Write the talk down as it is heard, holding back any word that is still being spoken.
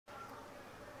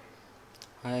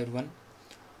Hi everyone,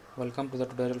 welcome to the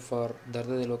tutorial for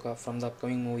Darda Diloka from the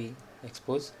upcoming movie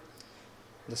Expose.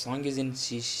 The song is in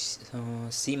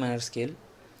C minor scale.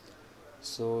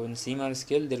 So in C minor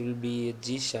scale there will be a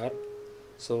G sharp.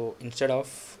 So instead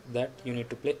of that you need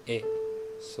to play A.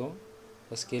 So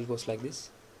the scale goes like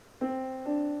this.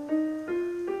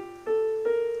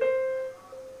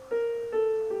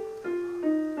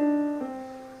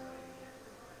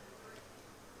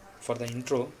 For the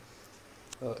intro,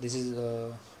 this is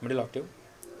middle octave.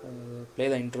 Play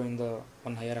the intro in the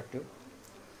one higher octave.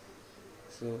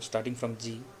 So starting from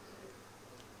G,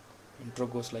 intro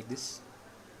goes like this.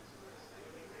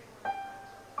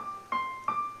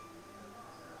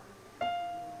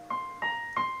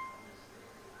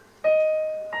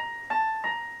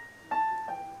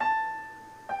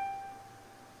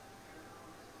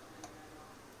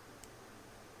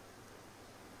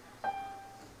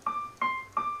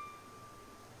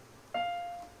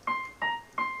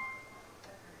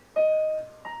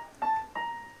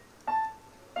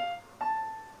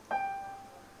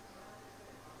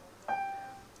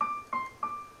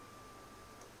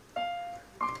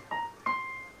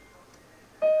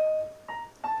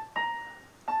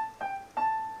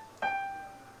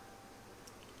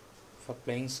 For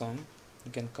playing song,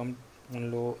 you can come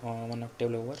one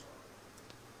octave lower,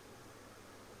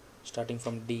 starting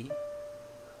from D.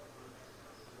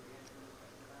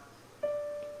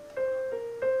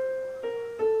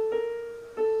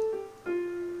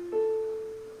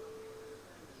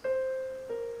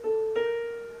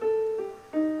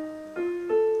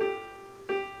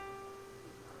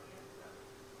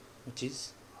 Which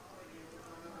is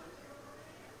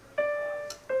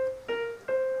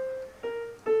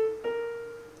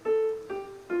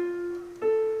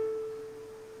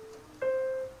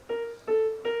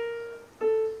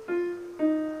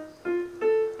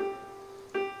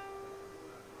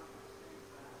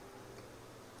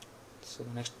so the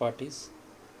next part is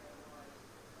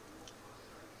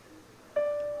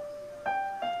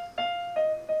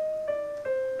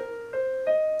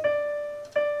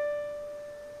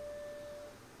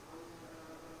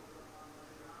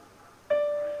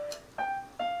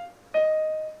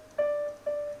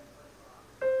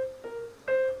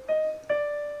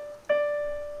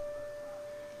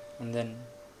and then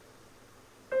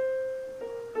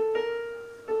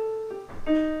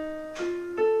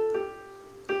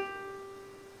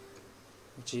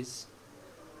which is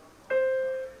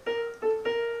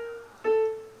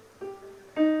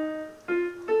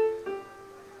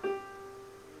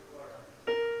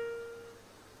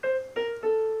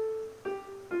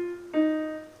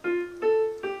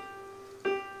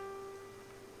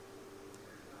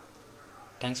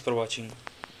thanks for watching.